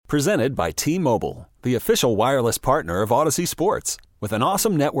Presented by T-Mobile, the official wireless partner of Odyssey Sports. With an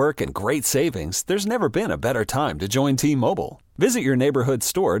awesome network and great savings, there's never been a better time to join T-Mobile. Visit your neighborhood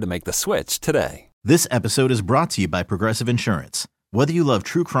store to make the switch today. This episode is brought to you by Progressive Insurance. Whether you love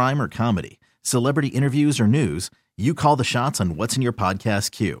true crime or comedy, celebrity interviews or news, you call the shots on what's in your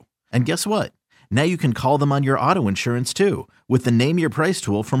podcast queue. And guess what? Now you can call them on your auto insurance too with the Name Your Price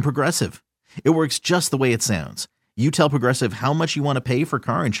tool from Progressive. It works just the way it sounds. You tell Progressive how much you want to pay for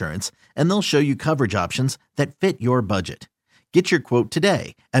car insurance, and they'll show you coverage options that fit your budget. Get your quote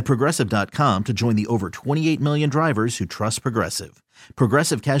today at Progressive.com to join the over 28 million drivers who trust Progressive.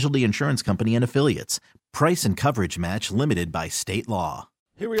 Progressive Casualty Insurance Company and Affiliates. Price and coverage match limited by state law.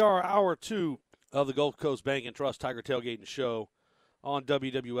 Here we are, hour two of the Gulf Coast Bank and Trust Tiger Tailgating Show on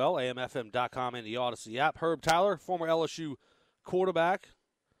WWL, AMFM.com, and the Odyssey app. Herb Tyler, former LSU quarterback,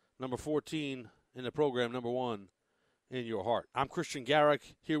 number 14 in the program, number 1 in your heart. I'm Christian Garrick,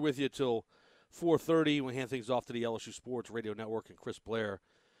 here with you till 4:30. We hand things off to the LSU Sports Radio Network, and Chris Blair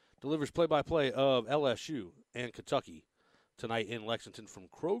delivers play-by-play of LSU and Kentucky tonight in Lexington from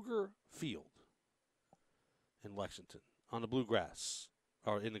Kroger Field in Lexington on the Bluegrass,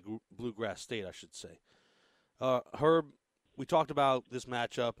 or in the Bluegrass State, I should say. Herb, we talked about this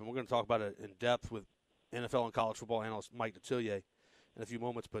matchup, and we're going to talk about it in depth with NFL and college football analyst Mike Detillier in a few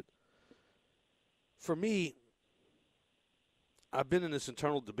moments. But for me, I've been in this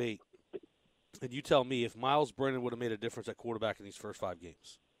internal debate, and you tell me if Myles Brennan would have made a difference at quarterback in these first 5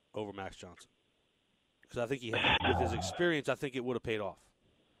 games over Max Johnson. Because I think with his experience, I think it would have paid off,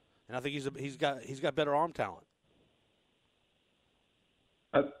 and I think he's got better arm talent.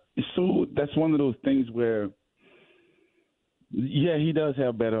 So that's one of those things where, yeah, he does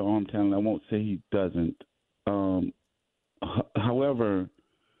have better arm talent. I won't say he doesn't. However,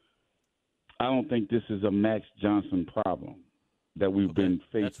 I don't think this is a Max Johnson problem that we've been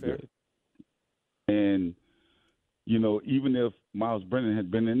faced with. And, you know, even if Myles Brennan had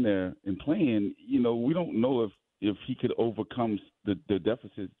been in there and playing, you know, we don't know if he could overcome the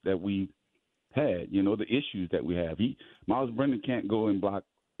deficits that we had, you know, the issues that we have. Myles Brennan can't go and block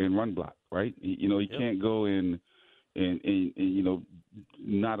and run block, right? You know, he can't go and you know,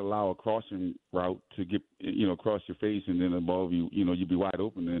 not allow a crossing route to get, you know, across your face, and then the ball, you know, you'd be wide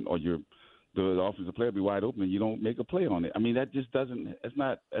open, and or the offensive player be wide open, and you don't make a play on it. I mean, that just doesn't. That's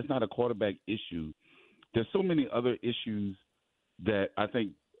not a quarterback issue. There's so many other issues that I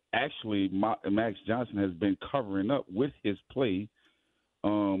think actually Max Johnson has been covering up with his play.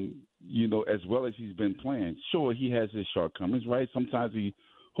 You know, as well as he's been playing. Sure, he has his shortcomings, right? Sometimes he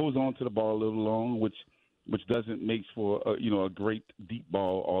holds on to the ball a little long, which doesn't make for a great deep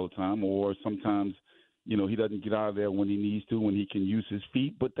ball all the time, or sometimes, you know, he doesn't get out of there when he needs to, when he can use his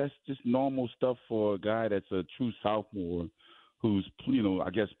feet. But that's just normal stuff for a guy that's a true sophomore who's, you know,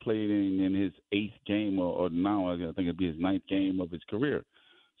 I guess played in his 8th game or now I think it'd be his 9th game of his career.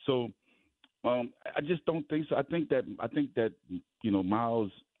 So I just don't think so. I think that you know,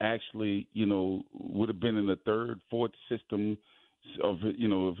 Myles actually, you know, would have been in the 3rd, 4th system of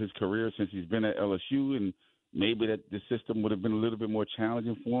his career since he's been at LSU, and maybe that the system would have been a little bit more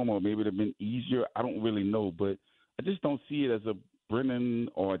challenging for him, or maybe it would have been easier. I don't really know, but I just don't see it as a Brennan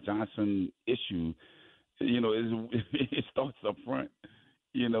or a Johnson issue. You know, it starts up front.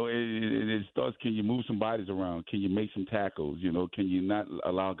 You know, it starts, can you move some bodies around? Can you make some tackles? You know, can you not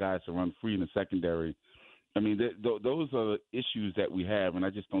allow guys to run free in the secondary? I mean, those are the issues that we have, and I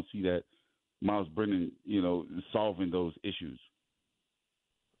just don't see that Myles Brennan, you know, solving those issues.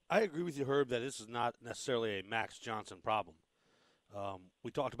 I agree with you, Herb, that this is not necessarily a Max Johnson problem.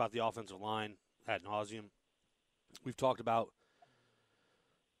 We talked about the offensive line ad nauseum. We've talked about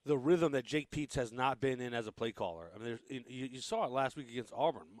the rhythm that Jake Peetz has not been in as a play caller. I mean, you saw it last week against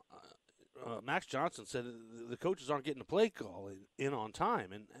Auburn. Max Johnson said the coaches aren't getting the play call in on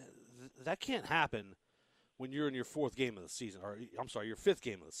time, and that can't happen when you're in your 4th game of the season, or I'm sorry, your 5th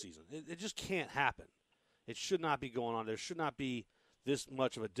game of the season. It just can't happen. It should not be going on. There should not be this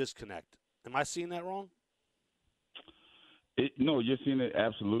much of a disconnect. Am I seeing that wrong? No, you're seeing it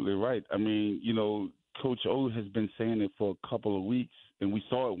absolutely right. I mean, you know, Coach O has been saying it for a couple of weeks, and we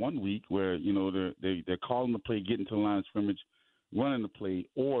saw it one week where, you know, they're calling the play, getting to the line of scrimmage, running the play,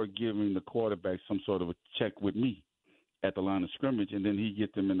 or giving the quarterback some sort of a check with me at the line of scrimmage, and then he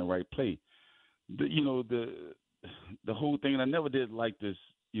gets them in the right play. The whole thing, and I never did like this,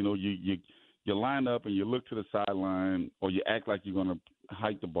 you know, you line up and you look to the sideline, or you act like you're going to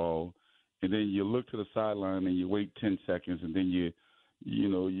hike the ball, and then you look to the sideline and you wait 10 seconds, and then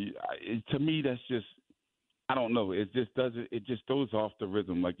to me, that's just, I don't know. It just throws off the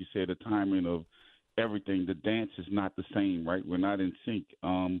rhythm, like you said, the timing of everything. The dance is not the same, right? We're not in sync.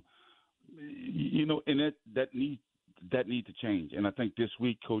 And that needs to change. And I think this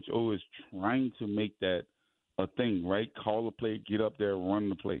week Coach O is trying to make that a thing, right? Call the play, get up there, run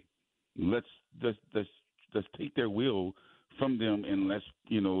the play. Let's take their will from them, and let's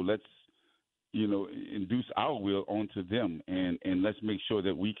induce our will onto them, and let's make sure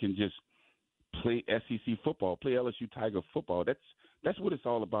that we can just play SEC football, play LSU Tiger football. That's what it's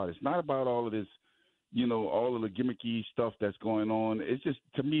all about. It's not about all of this, all of the gimmicky stuff that's going on. It's just,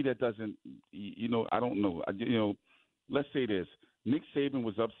 to me, that doesn't, I don't know. Let's say this. Nick Saban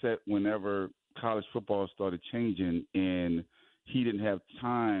was upset whenever college football started changing, and he didn't have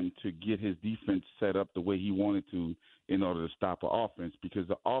time to get his defense set up the way he wanted to in order to stop an offense, because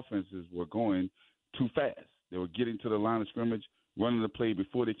the offenses were going too fast. They were getting to the line of scrimmage, running the play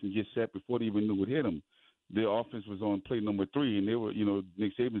before they can get set, before they even knew what hit them. The offense was on play number 3, and they were,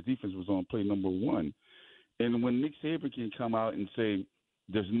 Nick Saban's defense was on play number 1. And when Nick Saban can come out and say,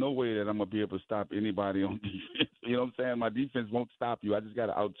 there's no way that I'm going to be able to stop anybody on defense, you know what I'm saying? My defense won't stop you. I just got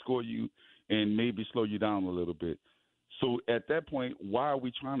to outscore you and maybe slow you down a little bit. So at that point, why are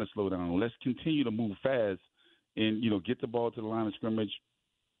we trying to slow down? Let's continue to move fast and, get the ball to the line of scrimmage,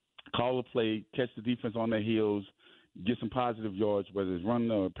 call a play, catch the defense on their heels, get some positive yards, whether it's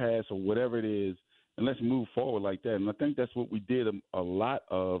run or pass or whatever it is, and let's move forward like that. And I think that's what we did a lot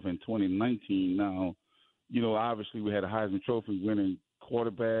of in 2019. Now, obviously we had a Heisman Trophy winning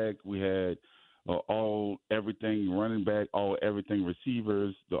quarterback. We had everything running back, everything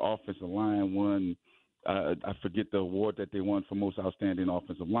receivers. The offensive line won. I forget the award that they won for most outstanding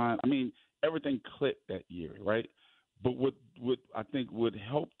offensive line. I mean, everything clicked that year, right? But what I think would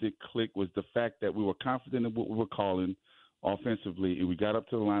help it click was the fact that we were confident in what we were calling offensively, and we got up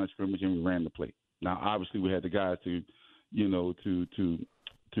to the line of scrimmage and we ran the play. Now, obviously, we had the guys to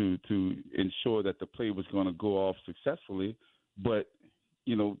ensure that the play was going to go off successfully. But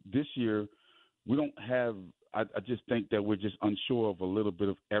this year we don't have. I just think that we're just unsure of a little bit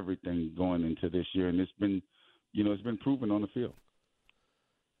of everything going into this year, and it's been proven on the field.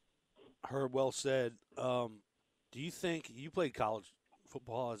 Herb, well said. Do you think you played college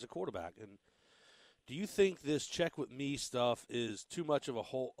football as a quarterback, and do you think this check with me stuff is too much of a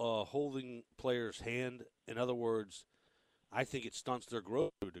holding player's hand? In other words, I think it stunts their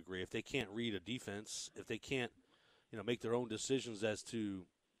growth to a degree if they can't read a defense, if they can't, make their own decisions as to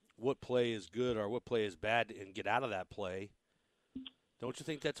what play is good or what play is bad and get out of that play. Don't you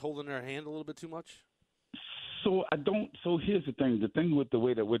think that's holding their hand a little bit too much? So here's the thing. The thing with the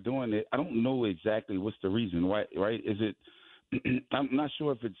way that we're doing it, I don't know exactly what's the reason. Right? Is it – I'm not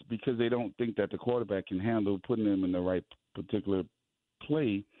sure if it's because they don't think that the quarterback can handle putting them in the right particular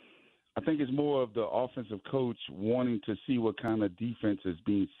play. I think it's more of the offensive coach wanting to see what kind of defense is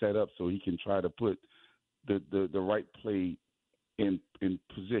being set up so he can try to put the right play in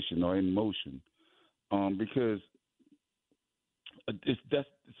position or in motion, because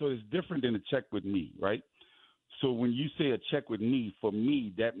it's different than a check with me, right? So when you say a check with me, for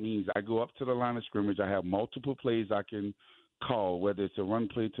me, that means I go up to the line of scrimmage. I have multiple plays I can call, whether it's a run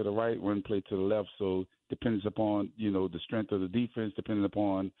play to the right, run play to the left. So depends upon, the strength of the defense, depending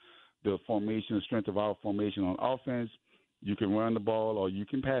upon the formation, the strength of our formation on offense. You can run the ball or you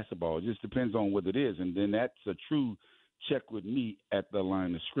can pass the ball. It just depends on what it is. And then that's a true check with me at the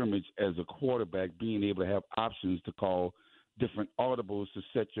line of scrimmage as a quarterback, being able to have options to call different audibles to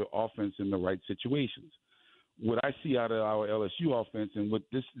set your offense in the right situations. What I see out of our LSU offense, and what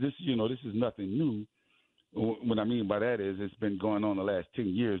this is nothing new. What I mean by that is it's been going on the last 10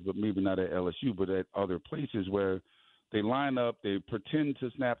 years, but maybe not at LSU, but at other places where they line up, they pretend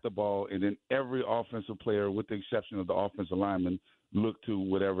to snap the ball, and then every offensive player, with the exception of the offensive lineman, look to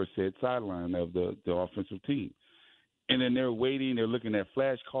whatever said sideline of the offensive team. And then they're waiting, they're looking at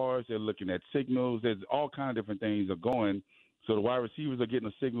flashcards, they're looking at signals. There's all kinds of different things are going. So the wide receivers are getting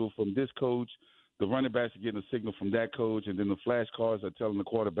a signal from this coach, the running backs are getting a signal from that coach, and then the flashcards are telling the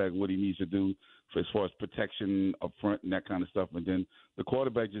quarterback what he needs to do as far as protection up front and that kind of stuff. And then the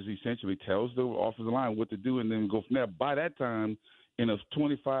quarterback just essentially tells the offensive line what to do and then go from there. By that time, in a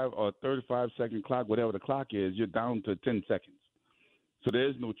 25 or 35-second clock, whatever the clock is, you're down to 10 seconds. So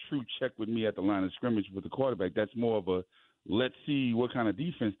there's no true check with me at the line of scrimmage with the quarterback. That's more of a let's see what kind of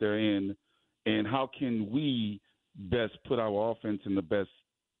defense they're in and how can we best put our offense in the best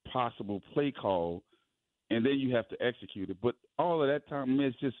possible play call, and then you have to execute it. But all of that time,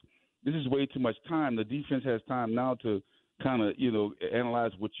 this is way too much time. The defense has time now to kind of,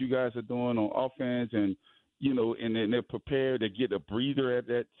 analyze what you guys are doing on offense and, and then they're prepared to get a breather at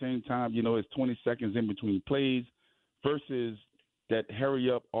that same time. It's 20 seconds in between plays versus that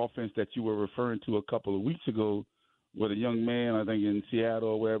hurry-up offense that you were referring to a couple of weeks ago with a young man, I think in Seattle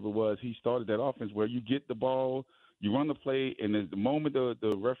or wherever it was, he started that offense where you get the ball, you run the play, and the moment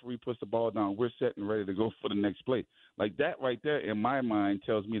the referee puts the ball down, we're set and ready to go for the next play. Like that right there, in my mind,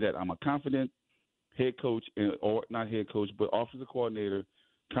 tells me that I'm a confident head coach, or not head coach, but offensive coordinator,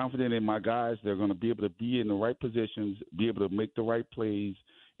 confident in my guys. They're going to be able to be in the right positions, be able to make the right plays,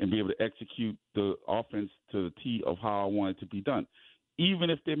 and be able to execute the offense to the T of how I want it to be done.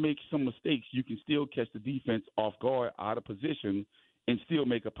 Even if they make some mistakes, you can still catch the defense off guard, out of position, and still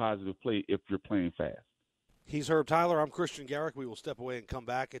make a positive play if you're playing fast. He's Herb Tyler. I'm Christian Garrick. We will step away and come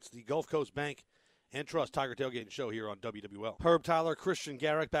back. It's the Gulf Coast Bank and Trust Tiger Tailgating Show here on WWL. Herb Tyler, Christian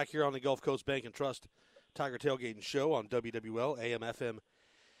Garrick back here on the Gulf Coast Bank and Trust Tiger Tailgating Show on WWL, AM, FM,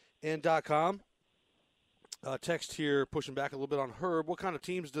 and .com. Text here pushing back a little bit on Herb. What kind of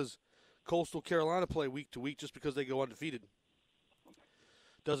teams does Coastal Carolina play week to week just because they go undefeated?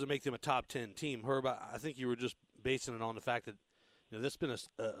 Doesn't make them a top 10 team. Herb, I think you were just basing it on the fact that this has been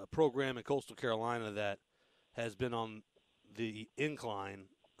a program in Coastal Carolina that has been on the incline,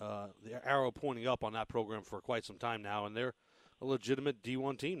 the arrow pointing up on that program for quite some time now, and they're a legitimate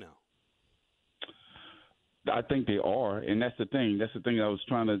D1 team now. I think they are, and that's the thing. That's the thing I was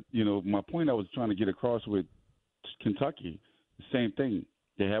trying to, my point I was trying to get across with Kentucky. The same thing.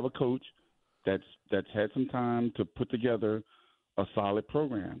 They have a coach that's had some time to put together a solid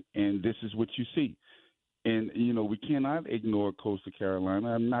program, and this is what you see. And, we cannot ignore Coastal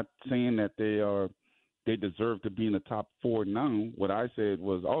Carolina. I'm not saying that they deserve to be in the top 4 now. What I said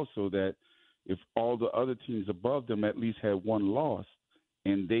was also that if all the other teams above them at least had one loss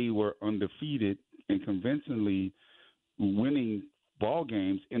and they were undefeated and convincingly winning ball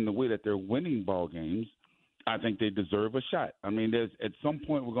games in the way that they're winning ball games, I think they deserve a shot. I mean, at some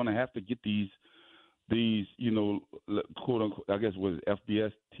point we're going to have to get these quote unquote, I guess was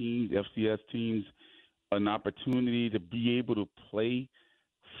FCS teams an opportunity to be able to play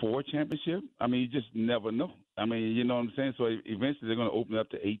for a championship. I mean, you just never know. I mean, you know what I'm saying? So eventually they're going to open up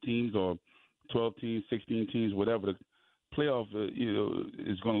to 8 teams or 12 teams, 16 teams, whatever the playoff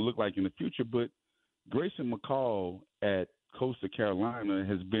is going to look like in the future. But Grayson McCall at Coastal Carolina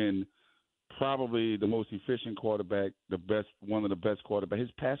has been probably the most efficient quarterback, one of the best quarterbacks.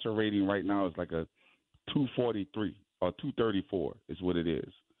 His passer rating right now is like a 243 or 234 is what it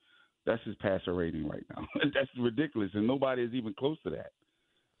is. That's his passer rating right now. That's ridiculous, and nobody is even close to that.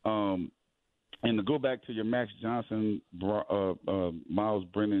 And to go back to your Max Johnson, Miles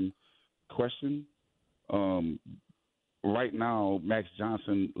Brennan question, right now Max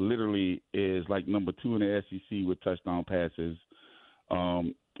Johnson literally is like number 2 in the SEC with touchdown passes.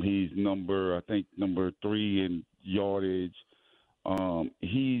 He's number 3 in yardage.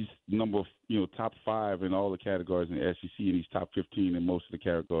 He's top 5 in all the categories in the SEC, and he's top 15 in most of the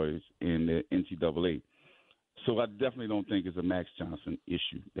categories in the NCAA. So I definitely don't think it's a Max Johnson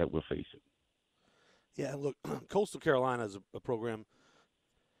issue that we're facing. Yeah, look, Coastal Carolina is a program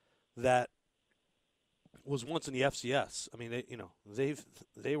that was once in the FCS. I mean,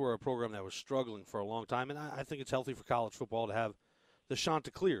 they were a program that was struggling for a long time, and I think it's healthy for college football to have the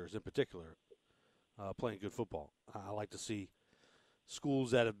Chanticleers in particular playing good football. I like to see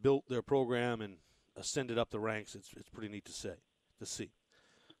schools that have built their program and ascended up the ranks. It's pretty neat to see.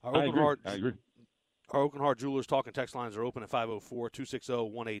 I agree. Our Oaken Heart Jewelers talking text lines are open at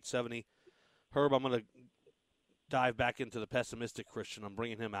 504-260-1870. Herb, I'm going to dive back into the pessimistic Christian. I'm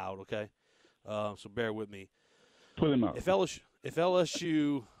bringing him out, okay? So bear with me. Put him out. If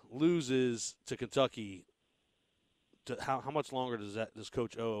LSU loses to Kentucky, how much longer does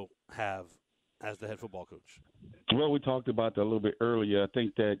Coach O have as the head football coach? Well, we talked about that a little bit earlier. I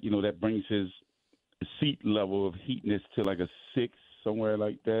think that, that brings his seat level of heatness to like a 6, somewhere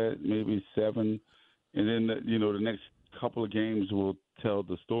like that, maybe 7. And then, the next couple of games will tell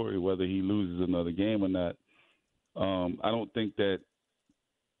the story whether he loses another game or not. I don't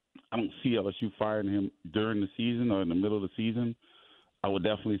see LSU firing him during the season or in the middle of the season. I would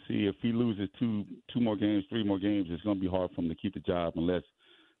definitely see if he loses 2 more games, 3 more games, it's going to be hard for him to keep the job unless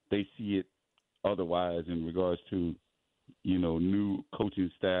they see it otherwise in regards to, new coaching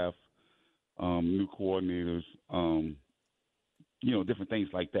staff, new coordinators, different things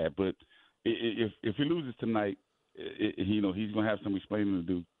like that. But if he loses tonight, he's going to have some explaining to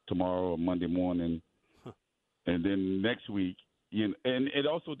do tomorrow or Monday morning. And then next week, and it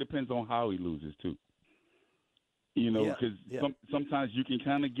also depends on how he loses too. Because sometimes you can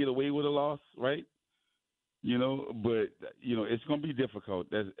kind of get away with a loss, right? But it's going to be difficult.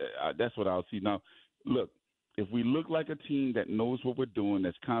 That's what I'll see. Now, look, if we look like a team that knows what we're doing,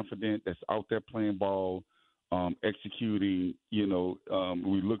 that's confident, that's out there playing ball, executing. We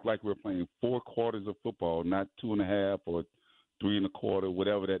look like we're playing 4 quarters of football, not 2.5 or 3 1/4,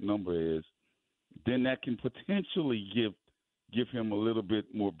 whatever that number is. Then that can potentially give him a little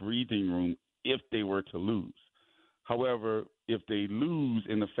bit more breathing room if they were to lose. However, if they lose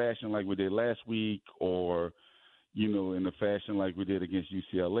in the fashion like we did last week, or in the fashion like we did against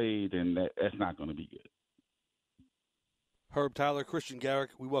UCLA, then that's not going to be good. Herb Tyler, Christian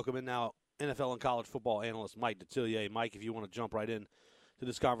Garrick. We welcome in now NFL and college football analyst Mike Detillier. Mike, if you want to jump right in to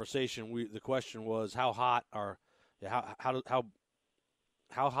this conversation, the question was how hot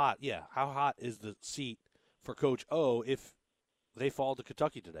is the seat for Coach O if they fall to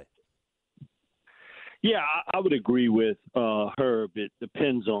Kentucky today? Yeah, I would agree with Herb. It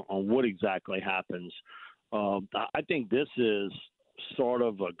depends on what exactly happens. I think this is sort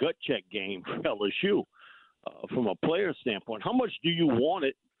of a gut check game for LSU from a player standpoint. How much do you want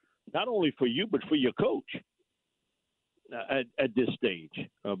it, not only for you, but for your coach at this stage?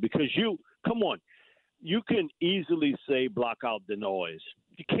 Because you can easily say block out the noise.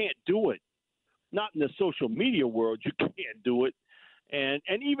 You can't do it. Not in the social media world, you can't do it. And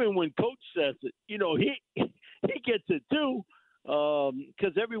even when Coach says it, he gets it too,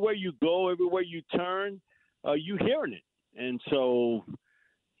 because everywhere you go, everywhere you turn, you hearing it. And so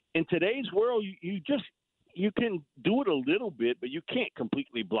in today's world, you can do it a little bit, but you can't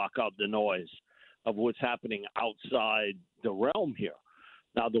completely block out the noise of what's happening outside the realm here.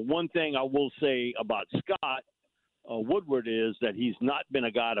 Now, the one thing I will say about Scott Woodward is that he's not been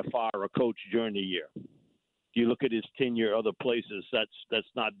a guy to fire a coach during the year. You look at his tenure other places, that's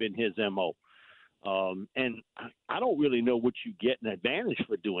not been his MO. And I don't really know what you get an advantage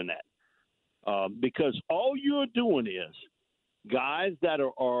for doing that. Because all you're doing is guys that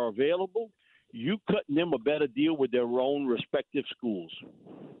are available, you cutting them a better deal with their own respective schools.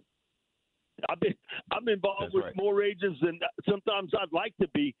 I've been involved with more agents than sometimes I'd like to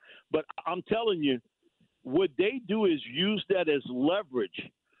be, but I'm telling you, what they do is use that as leverage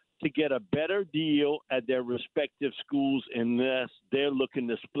to get a better deal at their respective schools, unless they're looking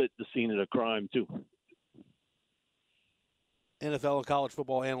to split the scene of the crime too. NFL and college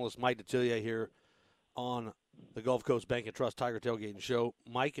football analyst Mike Detillier here on the Gulf Coast Bank and Trust Tiger Tailgating Show.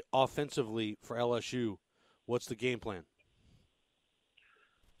 Mike, offensively for LSU, what's the game plan?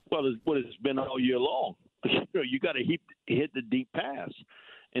 Well, it's what it's been all year long. You got to hit the deep pass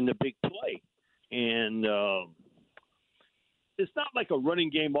and the big play. And it's not like a running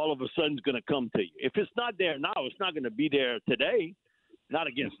game all of a sudden is going to come to you. If it's not there now, it's not going to be there today. Not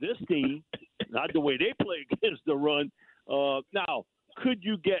against this team. Not the way they play against the run. Now, could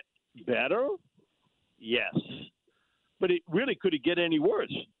you get better? Yes. But could it get any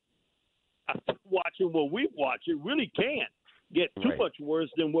worse? After watching what we've watched, it really can't get too much worse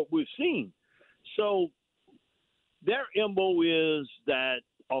than what we've seen. So their MO is that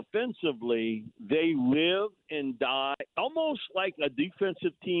offensively, they live and die, almost like a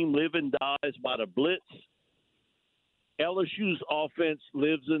defensive team live and dies by the blitz. LSU's offense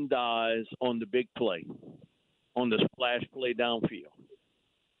lives and dies on the big play, on the splash play downfield.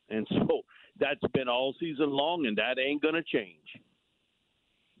 And so that's been all season long, and that ain't going to change.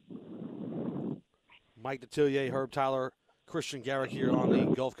 Mike Detillier, Herb Tyler, Christian Garrick here on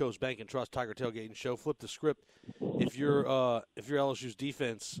the Gulf Coast Bank and Trust Tiger Tailgating Show. Flip the script. If you're LSU's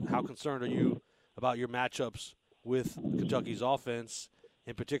defense, how concerned are you about your matchups with Kentucky's offense,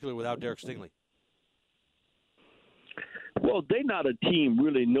 in particular without Derek Stingley? Well, they're not a team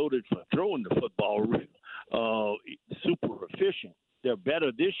really noted for throwing the football super efficient. They're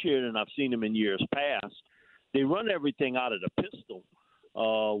better this year than I've seen them in years past. They run everything out of the pistol,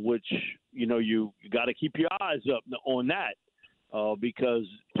 which, you got to keep your eyes up on that because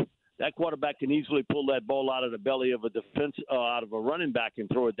that quarterback can easily pull that ball out of the belly of out of a running back and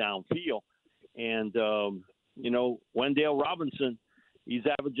throw it downfield. And, Wendell Robinson, he's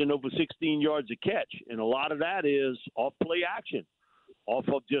averaging over 16 yards a catch. And a lot of that is off play action, off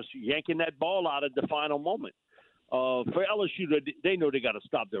of just yanking that ball out at the final moment. For LSU, they know they got to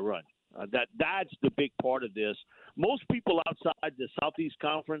stop their run. That's the big part of this. Most people outside the Southeast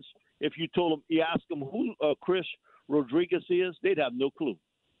Conference, if you ask them who Chris Rodriguez is, they'd have no clue.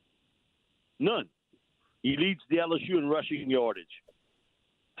 None. He leads the LSU in rushing yardage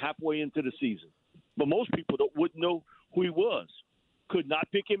halfway into the season. But most people wouldn't know who he was. Could not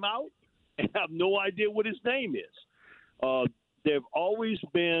pick him out and have no idea what his name is. They've always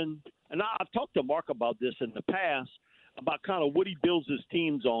been, and I've talked to Mark about this in the past, about kind of what he builds his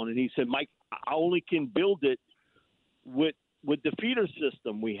teams on. And he said, Mike, I only can build it with the feeder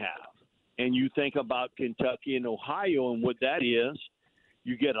system we have. And you think about Kentucky and Ohio and what that is,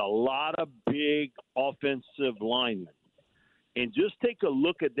 you get a lot of big offensive linemen. And just take a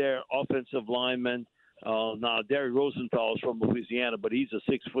look at their offensive linemen. Now, Derek Rosenthal is from Louisiana, but he's a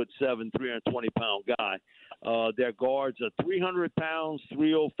 6'7", 320-pound guy. Their guards are 300 pounds,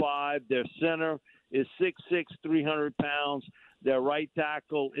 305. Their center is 6'6", 300 pounds. Their right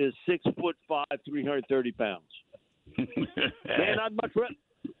tackle is 6'5", 330 pounds. Man, I'd much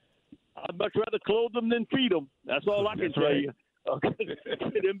rather clothe them than feed them. That's all I can tell you.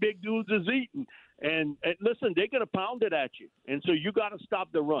 Them big dudes is eating. And listen, they're going to pound it at you. And so you got to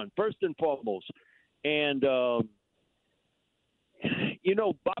stop the run, first and foremost. And, Bob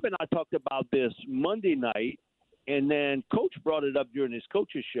and I talked about this Monday night, and then Coach brought it up during his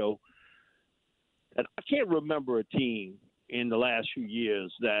coach's show. And I can't remember a team in the last few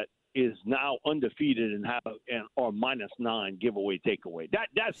years that is now undefeated and have or -9 giveaway takeaway.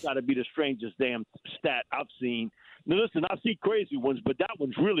 That's got to be the strangest damn stat I've seen. Now listen, I see crazy ones, but that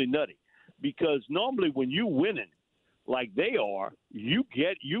one's really nutty because normally when you winning like they are, you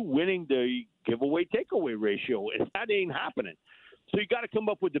winning the giveaway takeaway ratio. If that ain't happening, so you got to come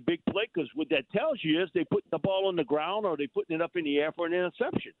up with the big play because what that tells you is they put the ball on the ground or they putting it up in the air for an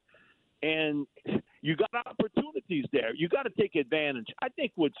interception. And you got opportunities there. You got to take advantage. I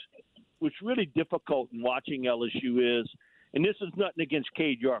think what's really difficult in watching LSU is, and this is nothing against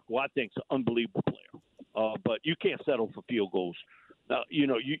Cade York, who I think is an unbelievable player, but you can't settle for field goals. You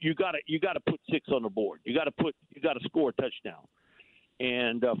got to put 6 on the board. You got to score a touchdown.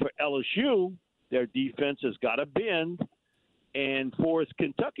 And for LSU, their defense has got to bend and force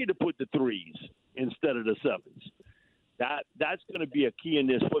Kentucky to put the 3s instead of the 7s. That's going to be a key in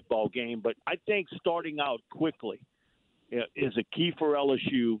this football game. But I think starting out quickly is a key for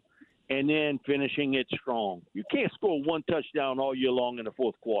LSU, and then finishing it strong. You can't score 1 touchdown all year long in the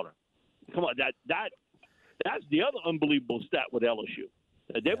fourth quarter. Come on, that's the other unbelievable stat with LSU.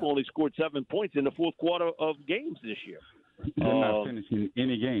 They've only scored 7 points in the fourth quarter of games this year. They're not finishing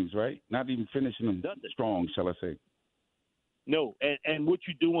any games, right? Not even finishing them strong, shall I say. No, and what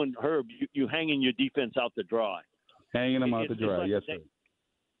you doing, Herb, you hanging your defense out to dry. Hanging them out to dry, yes, sir.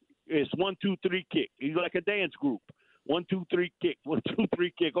 It's 1, 2, 3 kick. He's like a dance group. 1, 2, 3 kick. 1, 2,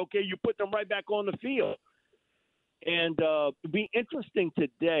 3 kick. Okay, you put them right back on the field. And it'll be interesting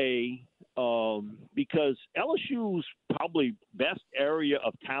today because LSU's probably best area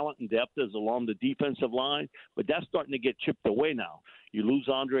of talent and depth is along the defensive line, but that's starting to get chipped away now. You lose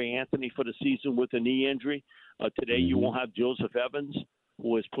Andre Anthony for the season with a knee injury. Today you won't have Joseph Evans,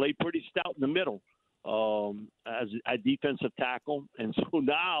 who has played pretty stout in the middle as a defensive tackle. And so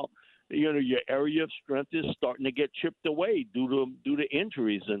now, your area of strength is starting to get chipped away due to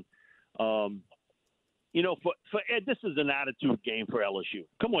injuries. And, for Ed, this is an attitude game for LSU.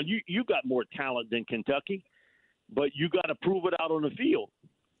 Come on, you got more talent than Kentucky, but you got to prove it out on the field.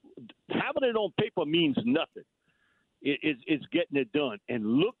 Having it on paper means nothing. It's getting it done. And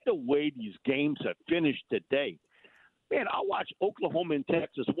look the way these games have finished today. Man, I watched Oklahoma and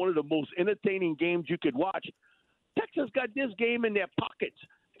Texas, one of the most entertaining games you could watch. Texas got this game in their pockets,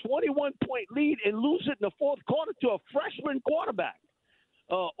 21-point lead, and lose it in the fourth quarter to a freshman quarterback.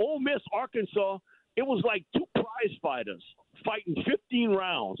 Ole Miss, Arkansas, it was like 2 prize fighters fighting 15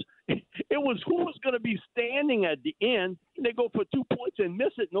 rounds. It was who was going to be standing at the end, and they go for 2 points and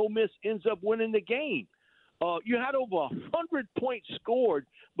miss it, and Ole Miss ends up winning the game. You had over 100 points scored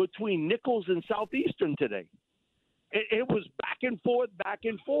between Nichols and Southeastern today. It was back and forth, back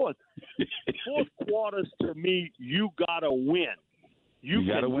and forth. Fourth quarters, to me, you got to win. You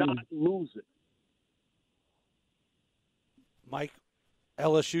cannot lose it. Mike,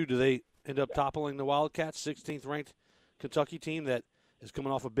 LSU, do they end up toppling the Wildcats, 16th ranked Kentucky team that is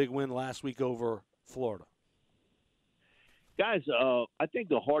coming off a big win last week over Florida? Guys, I think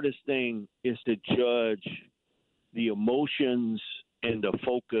the hardest thing is to judge the emotions and the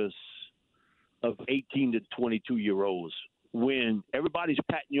focus of 18 to 22-year-olds when everybody's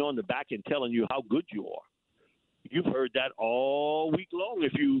patting you on the back and telling you how good you are. You've heard that all week long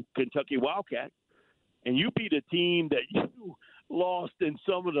if you Kentucky Wildcat. And you beat a team that you lost in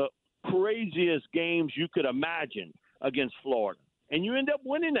some of the craziest games you could imagine against Florida. And you end up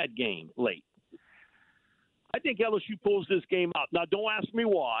winning that game late. I think LSU pulls this game out. Now, don't ask me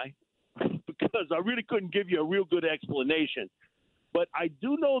why, because I really couldn't give you a real good explanation. But I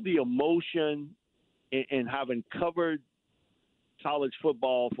do know the emotion in having covered college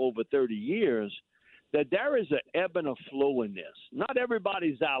football for over 30 years, that there is an ebb and a flow in this. Not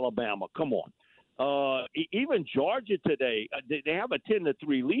everybody's Alabama. Come on. Even Georgia today, they have a 10-3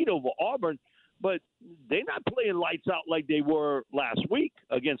 lead over Auburn, but they're not playing lights out like they were last week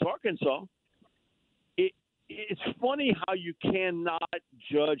against Arkansas. it's funny how you cannot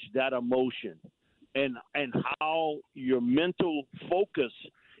judge that emotion and how your mental focus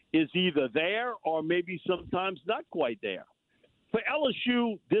is either there or maybe sometimes not quite there. For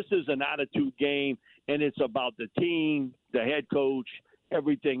LSU, this is an attitude game, and it's about the team, the head coach,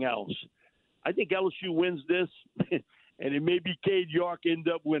 everything else. I think LSU wins this, and it may be Cade York end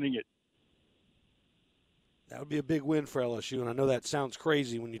up winning it. That would be a big win for LSU, and I know that sounds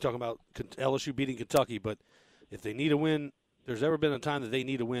crazy when you talk about LSU beating Kentucky, but if they need a win, there's ever been a time that they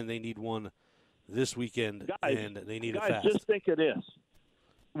need a win, they need one this weekend, and they need it fast. Just think of this.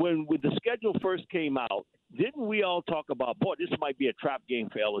 When the schedule first came out, didn't we all talk about, boy, this might be a trap game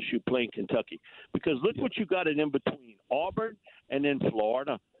for LSU playing Kentucky? Because look what you got in between, Auburn and then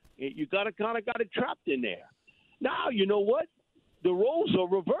Florida. You kind of got it trapped in there. Now, you know what? The roles are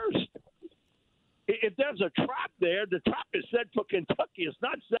reversed. If there's a trap there, the trap is set for Kentucky. It's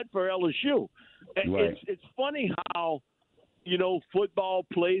not set for LSU. Right. It's funny how, football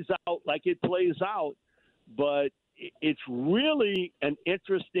plays out like it plays out, but it's really an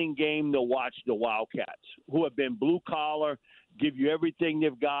interesting game to watch the Wildcats, who have been blue-collar, give you everything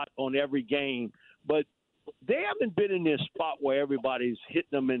they've got on every game. But they haven't been in this spot where everybody's hitting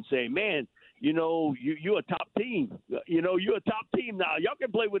them and saying, man, you're a top team. You're a top team now. Y'all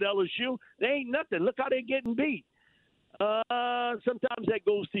can play with LSU. They ain't nothing. Look how they're getting beat. Sometimes that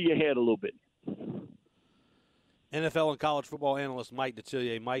goes to your head a little bit. NFL and college football analyst Mike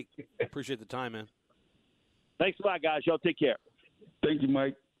Detillier. Mike, appreciate the time, man. Thanks a lot, guys. Y'all take care. Thank you,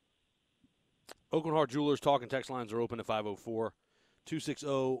 Mike. Oakland Heart Jewelers talk and text lines are open at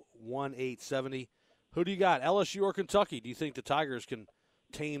 504-260-1870. Who do you got, LSU or Kentucky? Do you think the Tigers can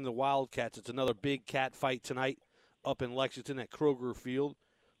tame the Wildcats? It's another big cat fight tonight up in Lexington at Kroger Field.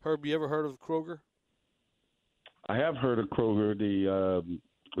 Herb, you ever heard of Kroger? I have heard of Kroger, the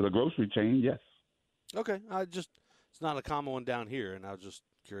grocery chain, yes. Okay. It's not a common one down here, and I was just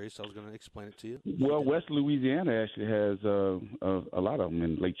curious. I was going to explain it to you. Well, West Louisiana actually has a lot of them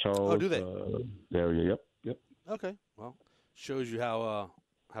in Lake Charles. Oh, do they? Area, yep. Okay. Well, shows you how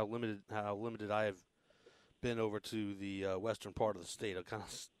limited I have been over to the western part of the state. I'll kind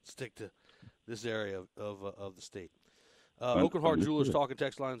of stick to this area of the state. Oakland Heart Jewelers talking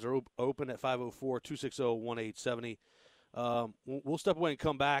text lines are open at 504-260-1870. We'll step away and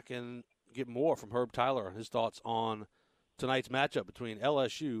come back and get more from Herb Tyler and his thoughts on tonight's matchup between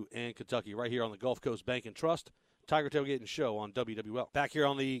LSU and Kentucky right here on the Gulf Coast Bank and Trust Tiger Tailgating Show on WWL. Back here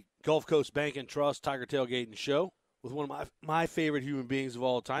on the Gulf Coast Bank and Trust Tiger Tailgating Show with one of my favorite human beings of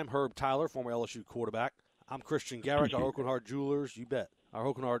all time, Herb Tyler, former LSU quarterback. I'm Christian Garrick, our Oakland Heart Jewelers, you bet. Our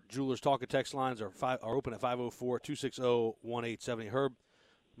Oakland Heart Jewelers talk and text lines are open at 504-260-1870. Herb,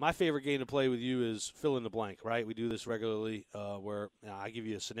 my favorite game to play with you is fill in the blank, right? We do this regularly where I give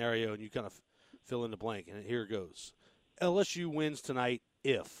you a scenario and you kind of fill in the blank, and here it goes. LSU wins tonight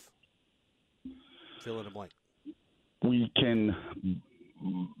if fill in the blank. We can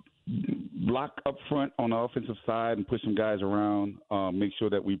block up front on the offensive side and push some guys around, make sure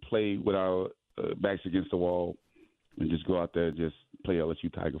that we play with our backs against the wall and just go out there and just play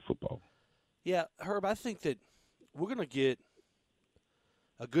LSU Tiger football. Yeah, Herb, I think that we're going to get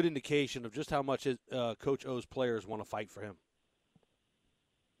a good indication of just how much Coach O's players want to fight for him.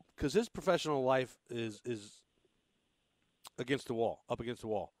 Because his professional life is against the wall, up against the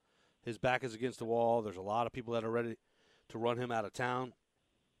wall. His back is against the wall. There's a lot of people that are ready to run him out of town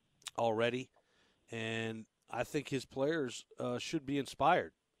already. And I think his players should be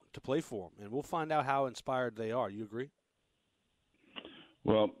inspired to play for him. And we'll find out how inspired they are. You agree?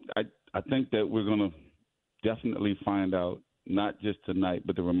 Well, I think that we're going to definitely find out, not just tonight,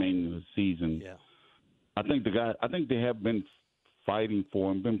 but the remaining of the season. Yeah. I think they have been fighting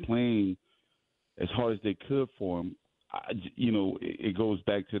for him, been playing as hard as they could for him. It goes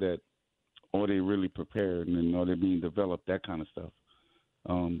back to that, are they really prepared and are they being developed, that kind of stuff.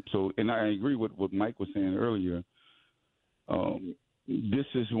 And I agree with what Mike was saying earlier. This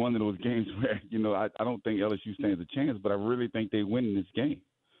is one of those games where, I don't think LSU stands a chance, but I really think they win this game.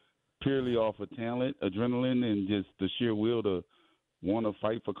 Purely off of talent, adrenaline, and just the sheer will to want to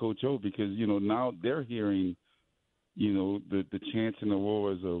fight for Coach O because, now they're hearing, the chants and the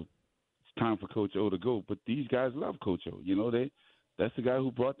roars of it's time for Coach O to go. But these guys love Coach O. That's the guy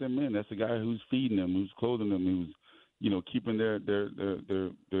who brought them in. That's the guy who's feeding them, who's clothing them, who's, keeping their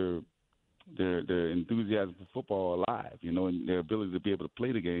enthusiasm for football alive, and their ability to be able to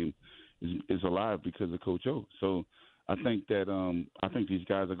play the game is alive because of Coach O. So I think that I think these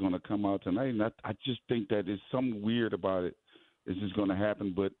guys are going to come out tonight, and I just think that there's something weird about it. It's just going to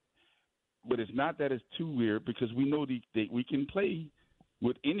happen, but it's not that it's too weird because we know we can play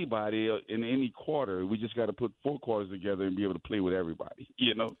with anybody in any quarter. We just got to put 4 quarters together and be able to play with everybody,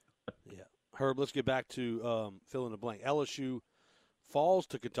 you know? Yeah. Herb, let's get back to fill in the blank. LSU falls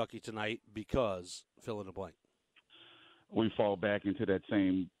to Kentucky tonight because fill in the blank. We fall back into that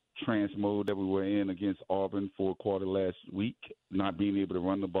same trance mode that we were in against Auburn for a quarter last week, not being able to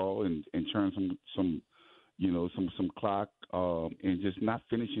run the ball and turn some clock and just not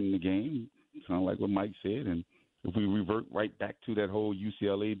finishing the game, kind of like what Mike said. And if we revert right back to that whole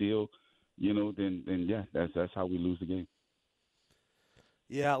UCLA deal, you know, then yeah, that's how we lose the game.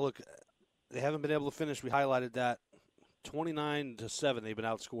 Yeah, look, they haven't been able to finish. We highlighted that 29-7. They've been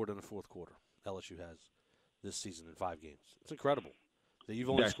outscored in the fourth quarter. LSU has this season in 5 games. It's incredible that you've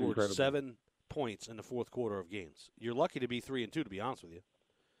only scored 7 points in the fourth quarter of games. You're lucky to be 3-2, to be honest with you.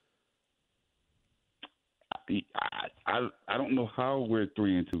 I don't know how we're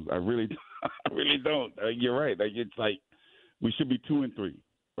 3-2. I really don't. You're right. Like, it's like we should be 2-3,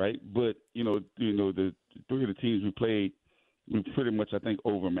 right? But you know the 3 of the teams we played, we pretty much, I think,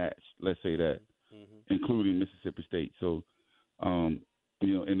 overmatched. Let's say that, including Mississippi State. So,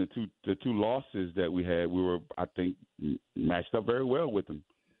 you know, in the two losses that we had, we were, I think, matched up very well with them.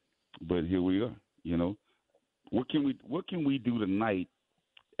 But here we are. You know, what can we do tonight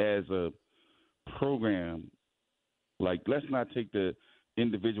as a program? Like, let's not take the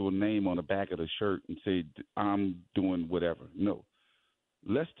individual name on the back of the shirt and say I'm doing whatever. No,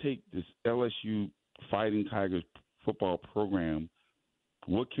 let's take this LSU Fighting Tigers football program.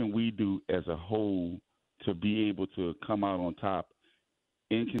 What can we do as a whole to be able to come out on top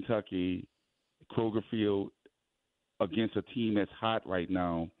in Kentucky, Kroger Field, against a team that's hot right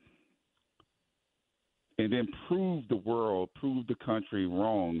now, and then prove the world, prove the country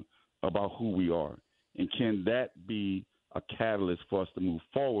wrong about who we are? And can that be a catalyst for us to move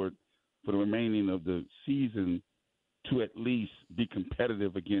forward for the remaining of the season to at least be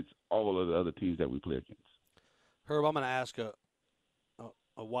competitive against all of the other teams that we play against? Herb, I'm going to ask a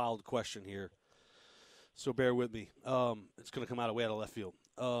wild question here, so bear with me. It's going to come out of left field.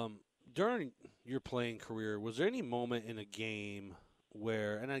 During your playing career, was there any moment in a game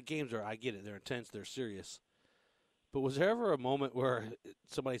where, and games are, I get it, they're intense, they're serious, but was there ever a moment where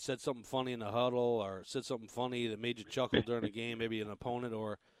somebody said something funny in the huddle or said something funny that made you chuckle during a game, maybe an opponent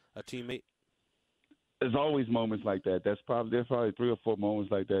or a teammate? There's always moments like that. There's probably 3 or 4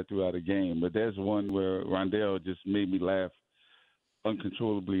 moments like that throughout a game. But there's one where Rondell just made me laugh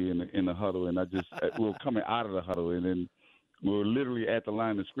uncontrollably in the huddle, and we were coming out of the huddle, and then we were literally at the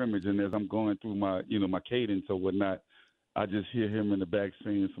line of scrimmage. And as I'm going through my cadence or whatnot, I just hear him in the back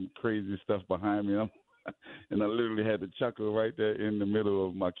saying some crazy stuff behind me. And I literally had to chuckle right there in the middle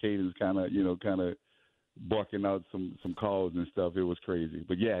of my cadence, kind of barking out some calls and stuff. It was crazy.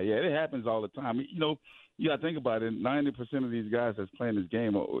 But yeah, it happens all the time. You know, you got to think about it. 90% of these guys that's playing this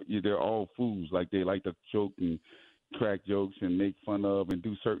game, they're all fools. Like, they like to joke and crack jokes and make fun of and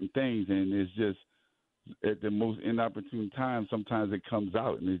do certain things. And it's just at the most inopportune time, sometimes it comes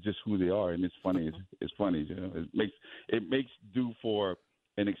out, and it's just who they are. And it's funny. It's funny. You know? It makes do for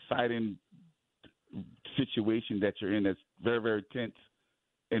an exciting situation that you're in that's very, very tense,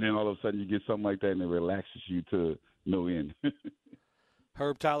 and then all of a sudden you get something like that and it relaxes you to no end.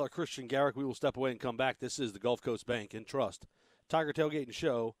 Herb Tyler, Christian Garrick, we will step away and come back. This is the Gulf Coast Bank and Trust Tiger Tailgate and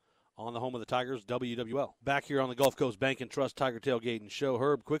Show on the home of the Tigers, WWL. Back here on the Gulf Coast Bank and Trust Tiger Tailgate and Show.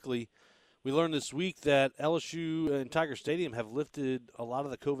 Herb, quickly, we learned this week that LSU and Tiger Stadium have lifted a lot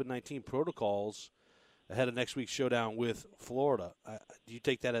of the COVID-19 protocols ahead of next week's showdown with Florida. Do you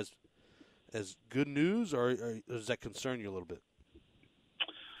take that as good news, or does that concern you a little bit?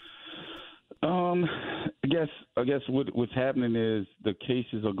 I guess what's happening is the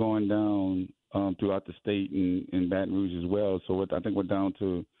cases are going down throughout the state and in Baton Rouge as well. So I think we're down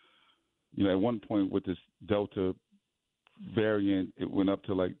to, at one point with this Delta variant, it went up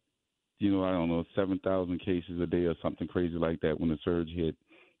to I don't know, 7,000 cases a day or something crazy like that when the surge hit.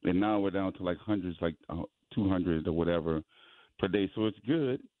 And now we're down to hundreds, 200 or whatever per day. So it's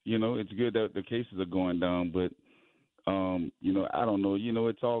good. It's good that the cases are going down, but I don't know.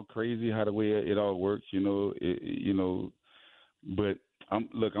 It's all crazy how the way it all works. But I'm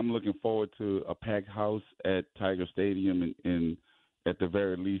looking forward to a packed house at Tiger Stadium and at the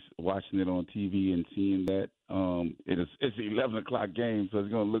very least watching it on TV and seeing that. It's an 11 o'clock game, so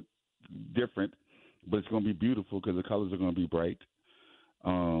it's going to look different, but it's going to be beautiful because the colors are going to be bright.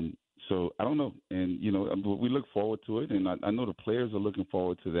 So I don't know, and we look forward to it, and I know the players are looking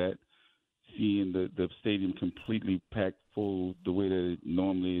forward to that, seeing the stadium completely packed full the way that it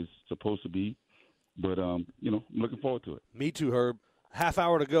normally is supposed to be. But I'm looking forward to it. Me too, Herb. half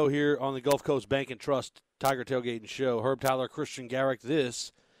hour to go here on the Gulf Coast Bank and Trust Tiger Tailgating Show. Herb Tyler, Christian Garrick,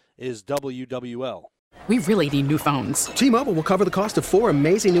 this is WWL. We really need new phones. T-Mobile will cover the cost of 4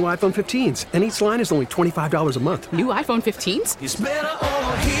 amazing new iPhone 15s, and each line is only $25 a month. New iPhone 15s? It's better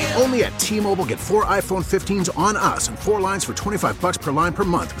over here. Only at T-Mobile, get 4 iPhone 15s on us and 4 lines for $25 per line per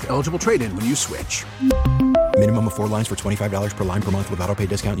month with eligible trade-in when you switch. Minimum of 4 lines for $25 per line per month with autopay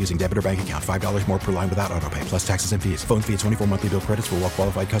discount using debit or bank account. $5 more per line without autopay, plus taxes and fees. Phone fee at 24 monthly bill credits for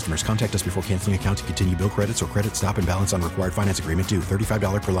well-qualified customers. Contact us before canceling account to continue bill credits or credit stop and balance on required finance agreement due.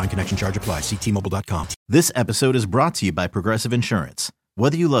 $35 per line connection charge applies. See T-Mobile.com. This episode is brought to you by Progressive Insurance.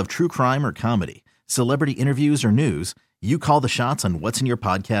 Whether you love true crime or comedy, celebrity interviews or news, you call the shots on what's in your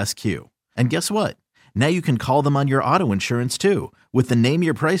podcast queue. And guess what? Now you can call them on your auto insurance too with the Name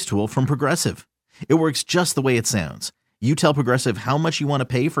Your Price tool from Progressive. It works just the way it sounds. You tell Progressive how much you want to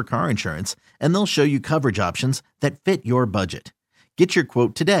pay for car insurance, and they'll show you coverage options that fit your budget. Get your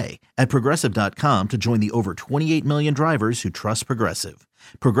quote today at Progressive.com to join the over 28 million drivers who trust Progressive.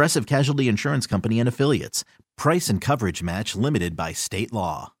 Progressive Casualty Insurance Company and Affiliates. Price and coverage match limited by state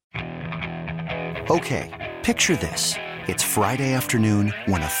law. Okay, picture this. It's Friday afternoon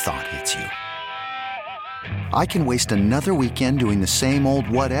when a thought hits you. I can waste another weekend doing the same old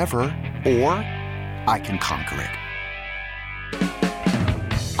whatever, or I can conquer it.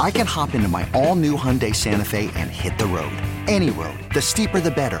 I can hop into my all-new Hyundai Santa Fe and hit the road. Any road. The steeper, the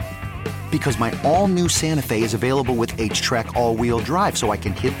better. Because my all-new Santa Fe is available with H-Track all-wheel drive, so I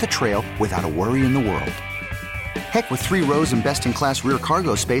can hit the trail without a worry in the world. Heck, with 3 rows and best-in-class rear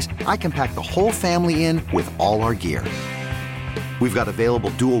cargo space, I can pack the whole family in with all our gear. We've got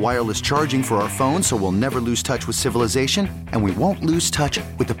available dual wireless charging for our phones, so we'll never lose touch with civilization, and we won't lose touch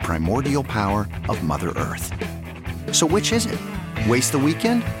with the primordial power of Mother Earth. So which is it? Waste the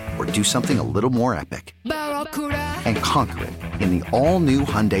weekend or do something a little more epic? And conquer it in the all-new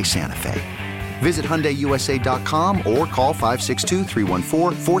Hyundai Santa Fe. Visit HyundaiUSA.com or call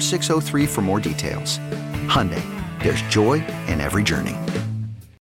 562-314-4603 for more details. Hyundai, there's joy in every journey.